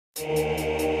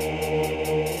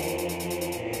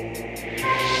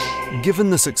Given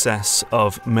the success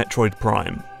of Metroid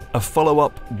Prime, a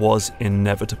follow-up was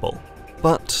inevitable.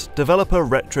 But developer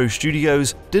Retro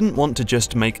Studios didn't want to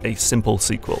just make a simple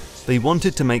sequel. They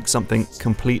wanted to make something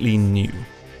completely new.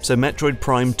 So Metroid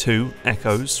Prime 2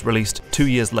 Echoes, released 2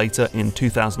 years later in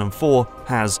 2004,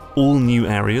 has all new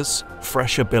areas,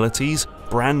 fresh abilities,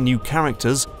 brand new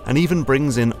characters, and even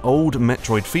brings in old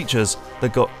Metroid features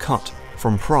that got cut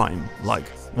from Prime, like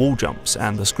wall jumps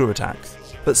and the screw attack.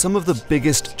 But some of the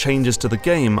biggest changes to the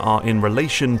game are in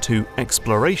relation to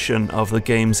exploration of the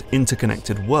game's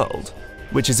interconnected world,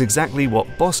 which is exactly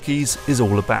what Boss Keys is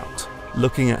all about,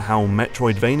 looking at how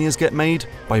Metroidvanias get made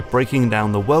by breaking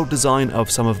down the world design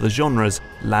of some of the genre's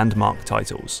landmark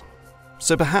titles.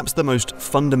 So perhaps the most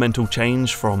fundamental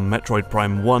change from Metroid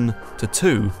Prime 1 to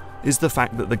 2 is the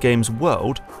fact that the game's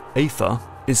world, Aether,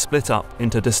 is split up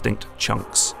into distinct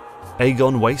chunks.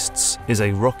 Agon Wastes is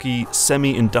a rocky,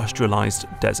 semi-industrialized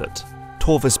desert.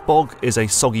 Torvus Bog is a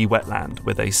soggy wetland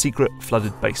with a secret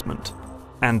flooded basement.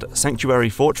 And Sanctuary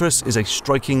Fortress is a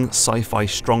striking sci-fi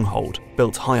stronghold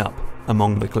built high up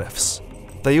among the cliffs.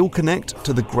 They all connect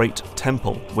to the Great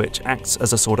Temple, which acts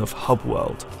as a sort of hub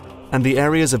world, and the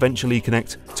areas eventually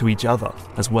connect to each other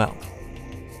as well.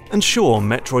 And sure,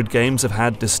 Metroid games have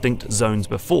had distinct zones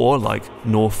before, like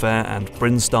Norfair and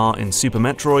Brinstar in Super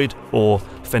Metroid, or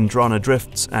Phendrana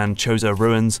Drifts and Chozo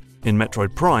Ruins in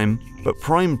Metroid Prime, but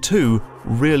Prime 2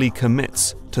 really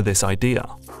commits to this idea.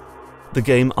 The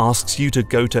game asks you to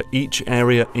go to each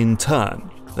area in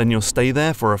turn, then you'll stay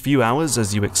there for a few hours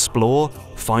as you explore,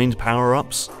 find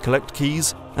power-ups, collect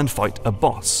keys, and fight a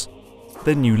boss.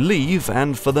 Then you leave,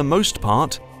 and for the most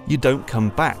part, you don't come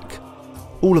back.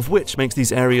 All of which makes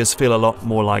these areas feel a lot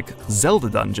more like Zelda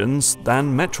dungeons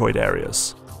than Metroid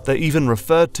areas. They're even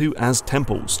referred to as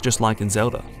temples, just like in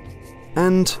Zelda.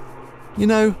 And, you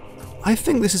know, I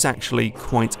think this is actually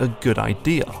quite a good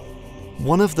idea.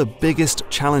 One of the biggest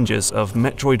challenges of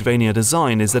Metroidvania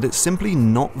design is that it's simply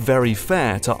not very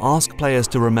fair to ask players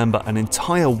to remember an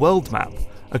entire world map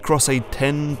across a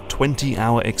 10-20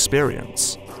 hour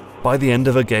experience. By the end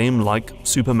of a game like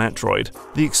Super Metroid,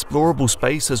 the explorable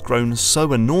space has grown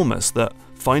so enormous that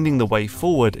finding the way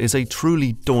forward is a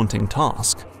truly daunting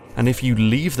task. And if you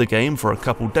leave the game for a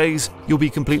couple days, you'll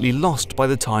be completely lost by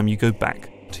the time you go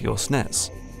back to your SNES.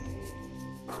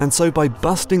 And so by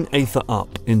busting Aether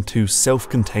up into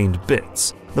self-contained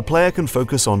bits, the player can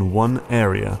focus on one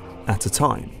area at a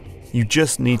time. You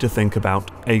just need to think about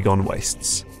Agon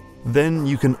Wastes. Then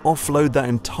you can offload that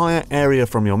entire area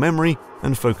from your memory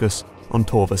and focus on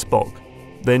Torvus Bog.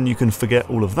 Then you can forget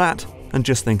all of that and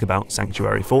just think about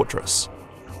Sanctuary Fortress.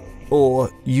 Or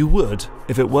you would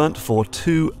if it weren't for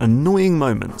two annoying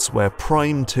moments where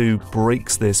Prime 2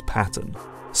 breaks this pattern.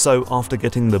 So after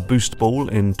getting the boost ball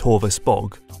in Torvus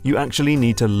Bog, you actually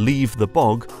need to leave the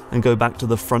bog and go back to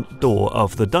the front door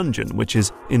of the dungeon, which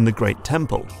is in the Great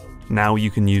Temple. Now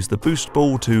you can use the boost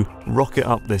ball to rocket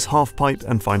up this half-pipe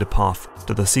and find a path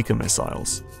to the Seeker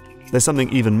missiles. There's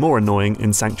something even more annoying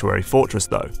in Sanctuary Fortress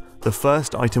though. The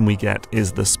first item we get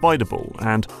is the Spider Ball,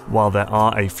 and while there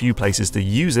are a few places to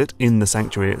use it in the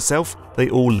Sanctuary itself, they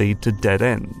all lead to dead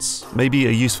ends. Maybe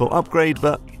a useful upgrade,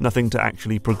 but nothing to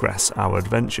actually progress our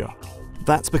adventure.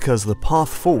 That's because the path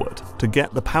forward to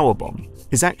get the Power Bomb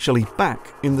is actually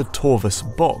back in the Torvus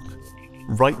Bog,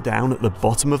 right down at the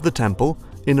bottom of the temple.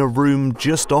 In a room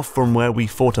just off from where we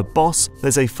fought a boss,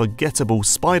 there's a forgettable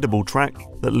Spider Ball track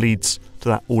that leads to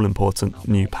that all-important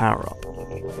new power-up.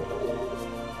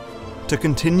 To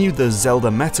continue the Zelda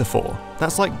metaphor,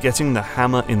 that's like getting the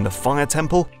hammer in the Fire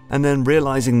Temple and then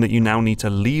realizing that you now need to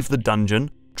leave the dungeon,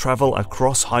 travel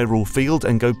across Hyrule Field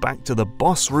and go back to the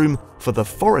boss room for the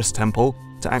Forest Temple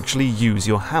to actually use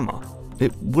your hammer.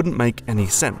 It wouldn't make any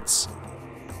sense.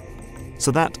 So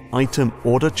that item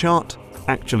order chart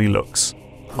actually looks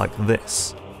like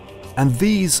this. And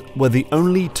these were the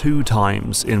only 2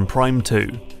 times in Prime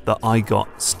 2 that I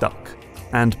got stuck.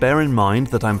 And bear in mind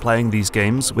that I'm playing these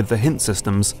games with the hint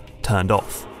systems turned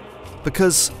off.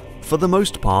 Because, for the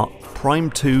most part, Prime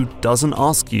 2 doesn't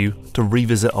ask you to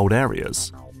revisit old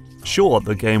areas. Sure,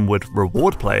 the game would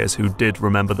reward players who did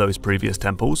remember those previous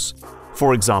temples.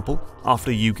 For example,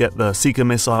 after you get the Seeker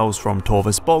missiles from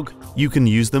Torvus Bog, you can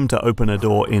use them to open a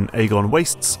door in Agon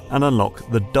Wastes and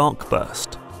unlock the Dark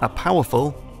Burst, a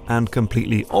powerful and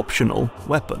completely optional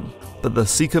weapon. But the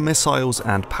Seeker missiles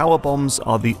and power bombs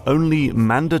are the only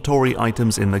mandatory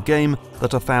items in the game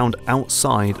that are found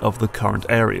outside of the current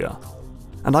area.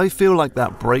 And I feel like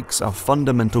that breaks a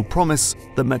fundamental promise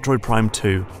that Metroid Prime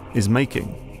 2 is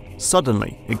making.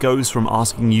 Suddenly, it goes from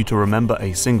asking you to remember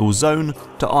a single zone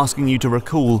to asking you to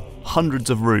recall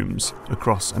hundreds of rooms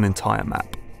across an entire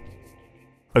map.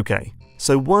 Okay,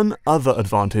 so one other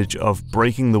advantage of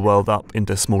breaking the world up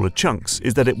into smaller chunks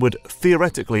is that it would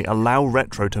theoretically allow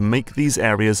Retro to make these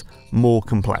areas more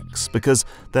complex, because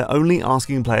they're only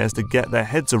asking players to get their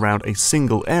heads around a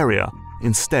single area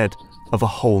instead of a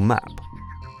whole map.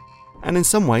 And in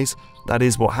some ways, that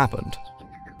is what happened.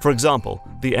 For example,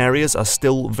 the areas are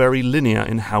still very linear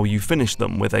in how you finish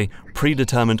them, with a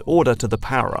predetermined order to the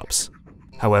power-ups.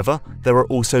 However, there are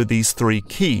also these 3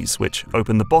 keys which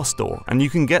open the boss door, and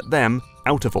you can get them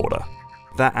out of order.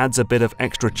 That adds a bit of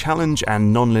extra challenge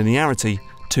and non-linearity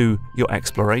to your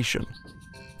exploration.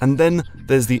 And then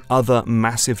there's the other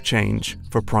massive change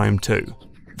for Prime 2,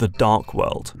 the Dark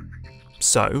World.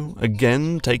 So,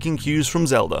 again, taking cues from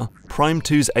Zelda, Prime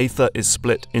 2's Aether is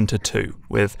split into 2,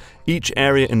 with each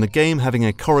area in the game having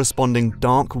a corresponding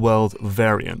Dark World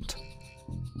variant.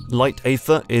 Light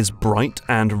Aether is bright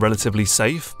and relatively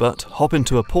safe, but hop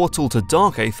into a portal to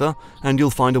Dark Aether and you'll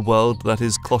find a world that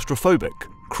is claustrophobic,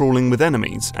 crawling with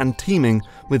enemies, and teeming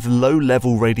with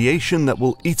low-level radiation that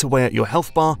will eat away at your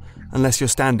health bar unless you're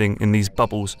standing in these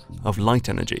bubbles of light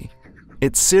energy.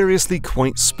 It's seriously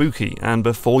quite spooky, and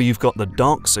before you've got the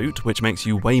dark suit, which makes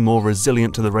you way more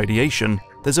resilient to the radiation,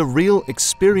 there's a real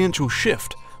experiential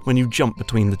shift when you jump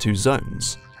between the 2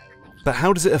 zones. But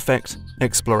how does it affect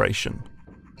exploration?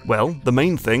 Well, the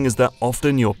main thing is that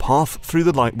often your path through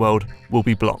the light world will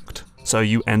be blocked. So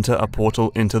you enter a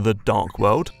portal into the dark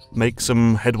world, make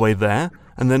some headway there,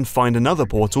 and then find another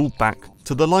portal back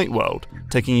to the light world,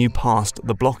 taking you past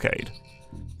the blockade.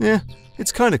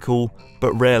 It's kinda cool,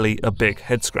 but rarely a big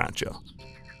head scratcher.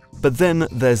 But then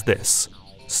there's this.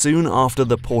 Soon after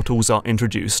the portals are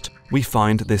introduced, we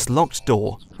find this locked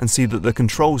door and see that the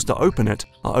controls to open it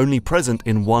are only present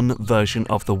in one version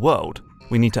of the world.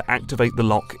 We need to activate the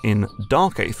lock in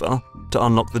Dark Aether to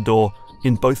unlock the door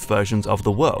in both versions of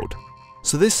the world.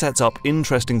 So this sets up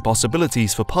interesting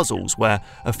possibilities for puzzles where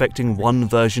affecting one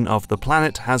version of the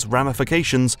planet has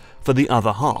ramifications for the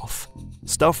other half.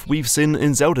 Stuff we've seen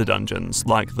in Zelda dungeons,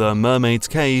 like the Mermaid's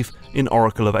Cave in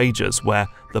Oracle of Ages, where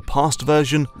the past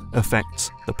version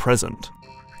affects the present.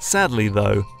 Sadly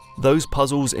though, those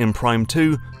puzzles in Prime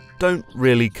 2 don't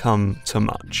really come to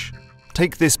much.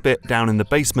 Take this bit down in the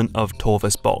basement of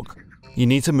Torvus Bog. You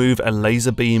need to move a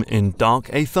laser beam in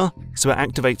Dark Aether, so it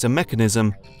activates a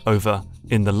mechanism over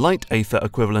in the Light Aether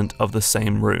equivalent of the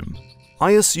same room.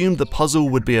 I assumed the puzzle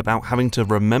would be about having to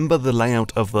remember the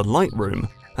layout of the light room,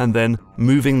 and then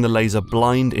moving the laser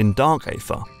blind in Dark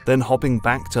Aether, then hopping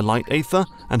back to Light Aether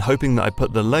and hoping that I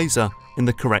put the laser in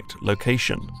the correct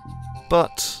location.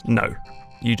 But no,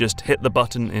 you just hit the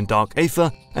button in Dark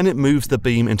Aether and it moves the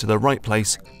beam into the right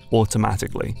place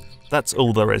automatically. That's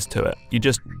all there is to it. You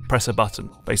just press a button,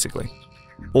 basically.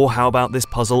 Or how about this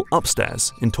puzzle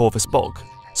upstairs in Torvus Bog?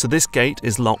 So this gate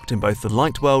is locked in both the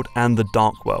light world and the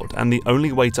dark world, and the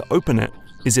only way to open it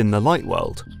is in the light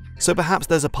world. So perhaps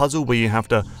there's a puzzle where you have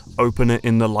to open it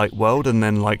in the light world and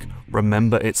then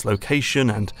remember its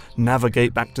location and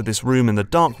navigate back to this room in the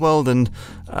dark world, and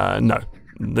no.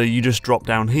 You just drop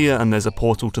down here and there's a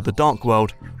portal to the dark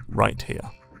world right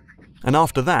here. And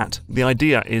after that, the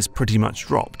idea is pretty much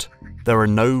dropped. There are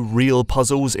no real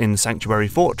puzzles in Sanctuary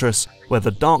Fortress where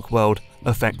the dark world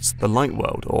affects the light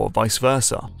world, or vice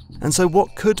versa. And so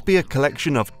what could be a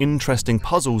collection of interesting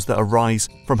puzzles that arise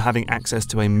from having access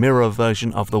to a mirror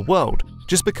version of the world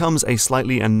just becomes a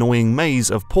slightly annoying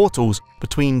maze of portals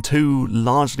between 2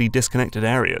 largely disconnected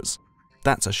areas.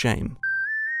 That's a shame.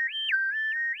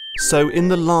 So in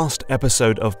the last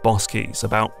episode of Boss Keys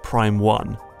about Prime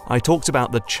 1, I talked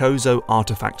about the Chozo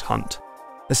artifact hunt.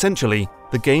 Essentially,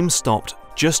 the game stopped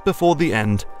just before the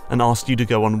end and asked you to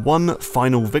go on one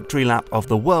final victory lap of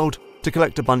the world to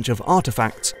collect a bunch of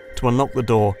artifacts to unlock the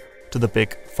door to the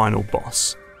big final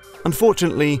boss.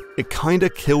 Unfortunately, it kinda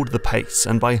killed the pace,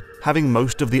 and by having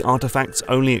most of the artifacts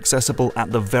only accessible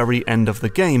at the very end of the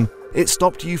game, it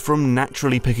stopped you from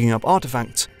naturally picking up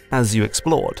artifacts as you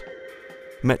explored.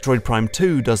 Metroid Prime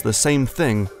 2 does the same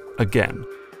thing again.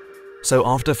 So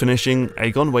after finishing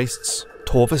Aegon Wastes,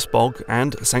 Torvus Bog,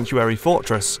 and Sanctuary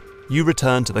Fortress, you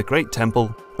return to the Great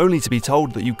Temple, only to be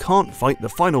told that you can't fight the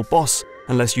final boss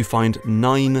unless you find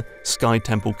 9 Sky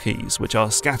Temple keys, which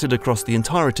are scattered across the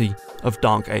entirety of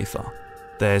Dark Aether.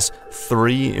 There's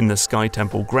 3 in the Sky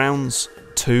Temple grounds,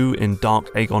 2 in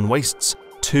Dark Aegon Wastes,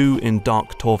 2 in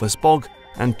Dark Torvus Bog,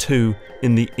 and 2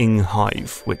 in the Ing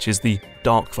Hive, which is the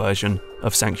dark version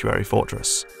of Sanctuary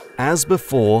Fortress. As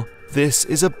before, this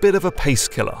is a bit of a pace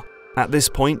killer. At this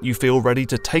point, you feel ready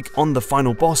to take on the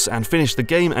final boss and finish the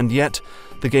game, and yet,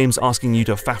 the game's asking you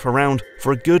to faff around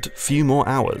for a good few more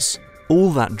hours.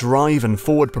 All that drive and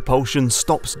forward propulsion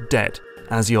stops dead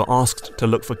as you're asked to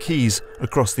look for keys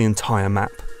across the entire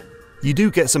map. You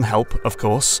do get some help, of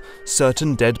course.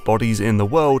 Certain dead bodies in the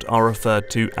world are referred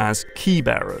to as key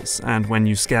bearers, and when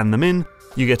you scan them in,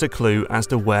 you get a clue as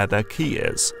to where their key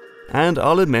is. And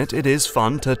I'll admit it is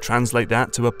fun to translate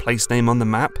that to a place name on the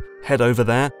map, head over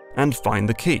there, and find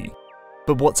the key.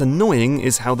 But what's annoying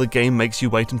is how the game makes you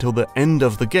wait until the end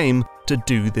of the game to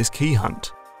do this key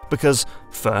hunt. Because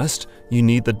first, you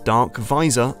need the dark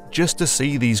visor just to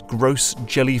see these gross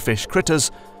jellyfish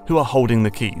critters who are holding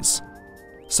the keys.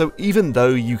 So even though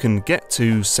you can get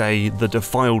to, say, the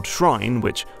defiled shrine,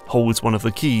 which holds one of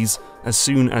the keys, as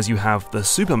soon as you have the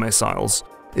super missiles,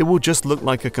 it will just look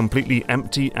like a completely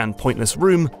empty and pointless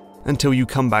room until you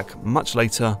come back much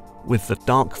later with the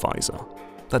dark visor.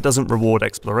 That doesn't reward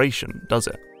exploration, does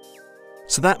it?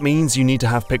 So that means you need to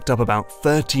have picked up about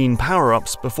 13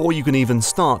 power-ups before you can even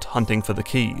start hunting for the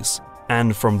keys.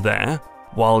 And from there,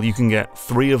 while you can get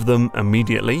 3 of them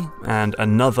immediately, and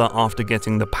another after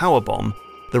getting the power bomb,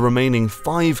 the remaining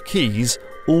 5 keys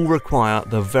all require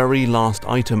the very last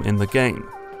item in the game,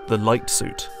 the light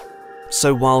suit.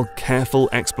 So while careful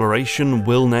exploration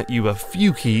will net you a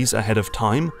few keys ahead of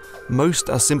time, most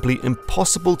are simply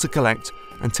impossible to collect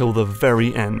until the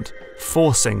very end,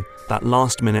 forcing that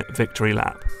last-minute victory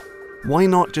lap. Why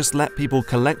not just let people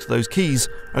collect those keys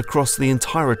across the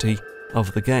entirety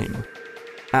of the game?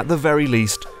 At the very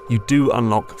least, you do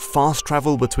unlock fast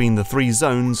travel between the 3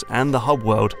 zones and the hub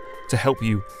world to help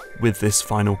you with this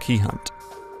final key hunt.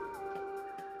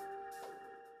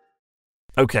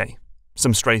 Okay,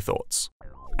 some stray thoughts.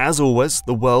 As always,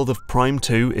 the world of Prime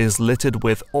 2 is littered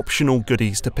with optional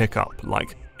goodies to pick up,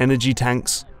 like energy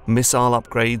tanks, missile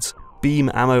upgrades, beam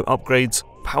ammo upgrades,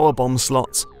 power bomb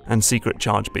slots, and secret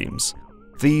charge beams.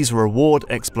 These reward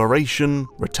exploration,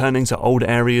 returning to old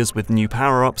areas with new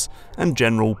power-ups, and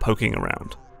general poking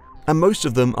around. And most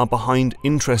of them are behind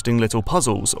interesting little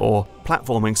puzzles, or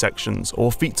platforming sections,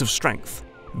 or feats of strength.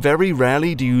 Very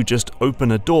rarely do you just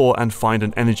open a door and find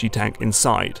an energy tank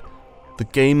inside. The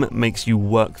game makes you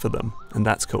work for them, and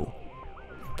that's cool.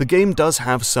 The game does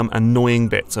have some annoying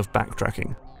bits of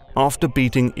backtracking. After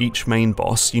beating each main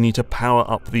boss, you need to power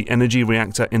up the energy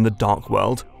reactor in the dark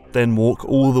world, then walk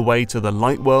all the way to the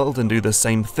light world and do the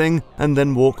same thing, and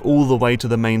then walk all the way to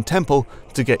the main temple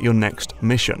to get your next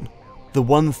mission. The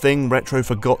one thing Retro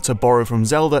forgot to borrow from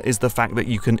Zelda is the fact that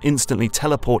you can instantly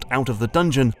teleport out of the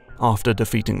dungeon after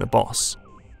defeating the boss.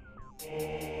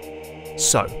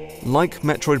 So, like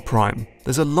Metroid Prime,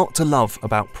 there's a lot to love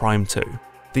about Prime 2.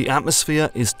 The atmosphere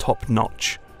is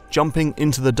top-notch. Jumping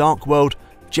into the dark world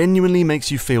genuinely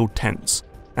makes you feel tense,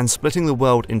 and splitting the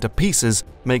world into pieces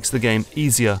makes the game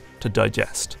easier to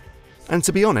digest. And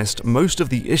to be honest, most of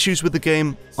the issues with the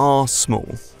game are small.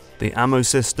 The ammo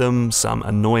system, some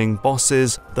annoying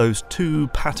bosses, those 2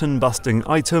 pattern-busting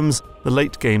items, the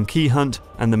late-game key hunt,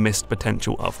 and the missed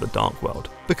potential of the dark world.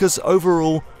 Because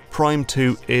overall, Prime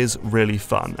 2 is really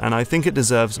fun, and I think it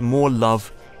deserves more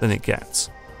love than it gets.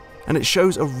 And it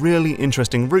shows a really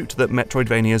interesting route that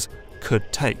Metroidvanias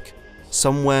could take.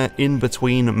 Somewhere in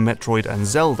between Metroid and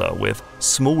Zelda, with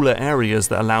smaller areas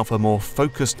that allow for more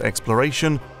focused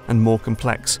exploration and more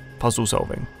complex puzzle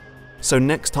solving. So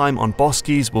next time on Boss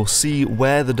Keys, we'll see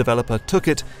where the developer took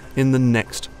it in the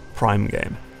next Prime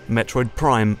game, Metroid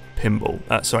Prime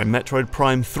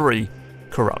 3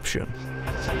 Corruption.